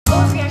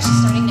actually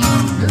starting now.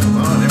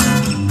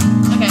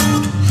 Okay.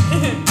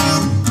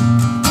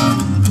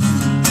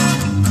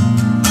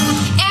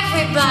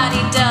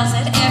 Everybody does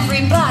it,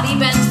 everybody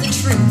bends the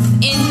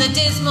truth in the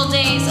dismal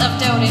days of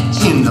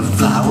dotage, in the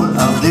flower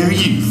of their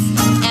youth.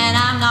 And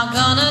I'm not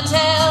gonna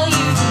tell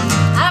you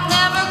I've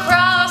never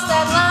crossed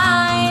that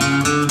line,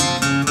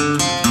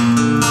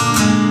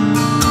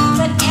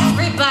 but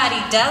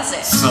everybody does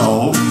it,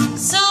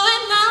 So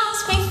it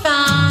must be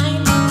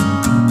fine.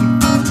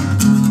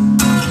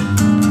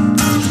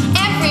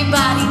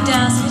 Everybody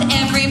does it,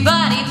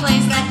 everybody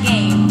plays that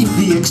game. if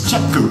the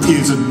exchequer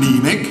is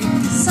anemic,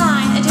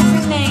 Sign a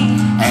different name.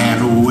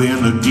 and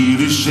when the deal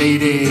is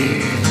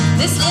shady,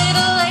 This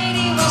little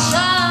lady will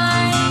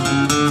shine.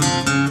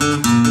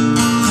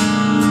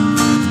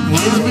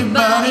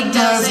 everybody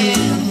does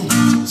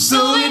it, so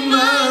it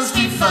must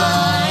be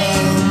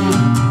fine.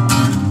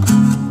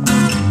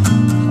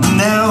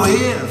 Now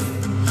if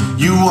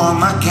you want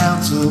my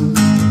counsel,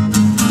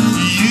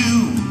 you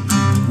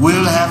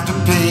will have to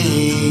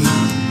pay.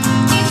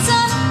 It's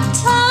a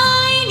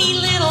tiny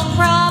little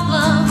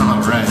problem.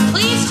 Alright.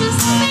 Please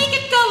just make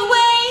it go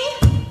away.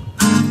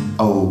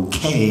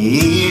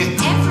 Okay.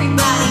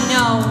 Everybody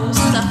knows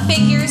the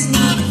figures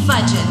need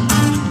fudging.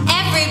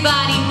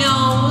 Everybody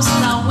knows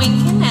the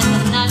winking and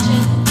the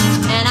nudging.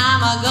 And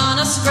I'm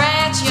gonna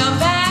scratch your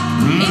back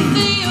if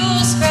you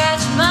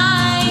scratch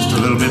mine. Just a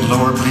little bit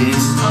lower,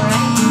 please.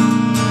 Alright.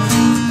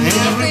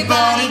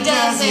 Everybody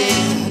does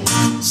it,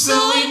 so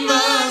it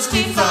must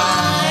be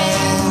fine.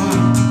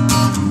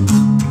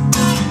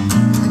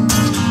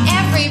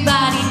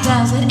 Everybody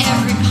does it,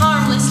 every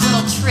harmless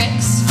little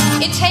tricks.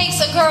 It takes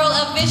a girl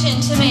of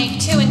vision to make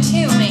 2 and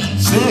 2 make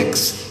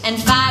 6.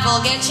 and 5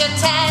 will get you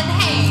 10.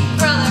 Hey,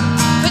 brother,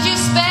 could you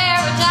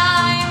spare a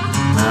dime?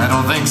 I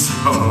don't think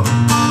so.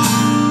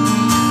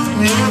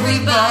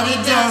 Everybody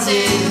does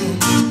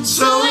it,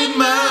 so it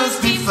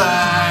must be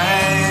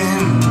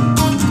fine.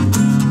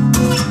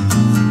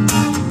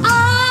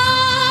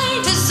 I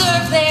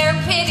deserve their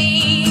pity.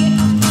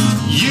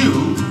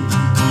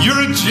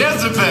 You're a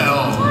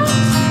Jezebel.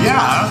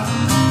 Yeah.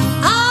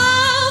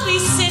 I'll be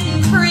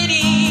sitting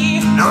pretty.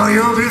 No,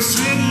 you'll be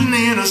sitting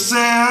in a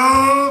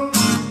cell.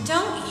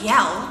 Don't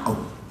yell. Oh.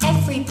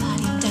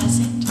 Everybody does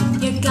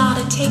it. You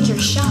gotta take your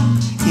shot.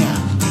 Yeah,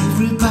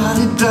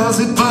 everybody does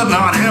it, but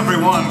not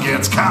everyone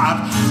gets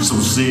caught. So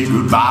say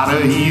goodbye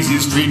to Easy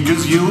Street,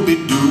 'cause you'll be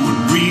doing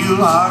real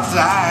hard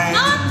time.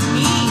 Not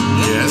me.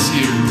 Yes,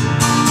 you.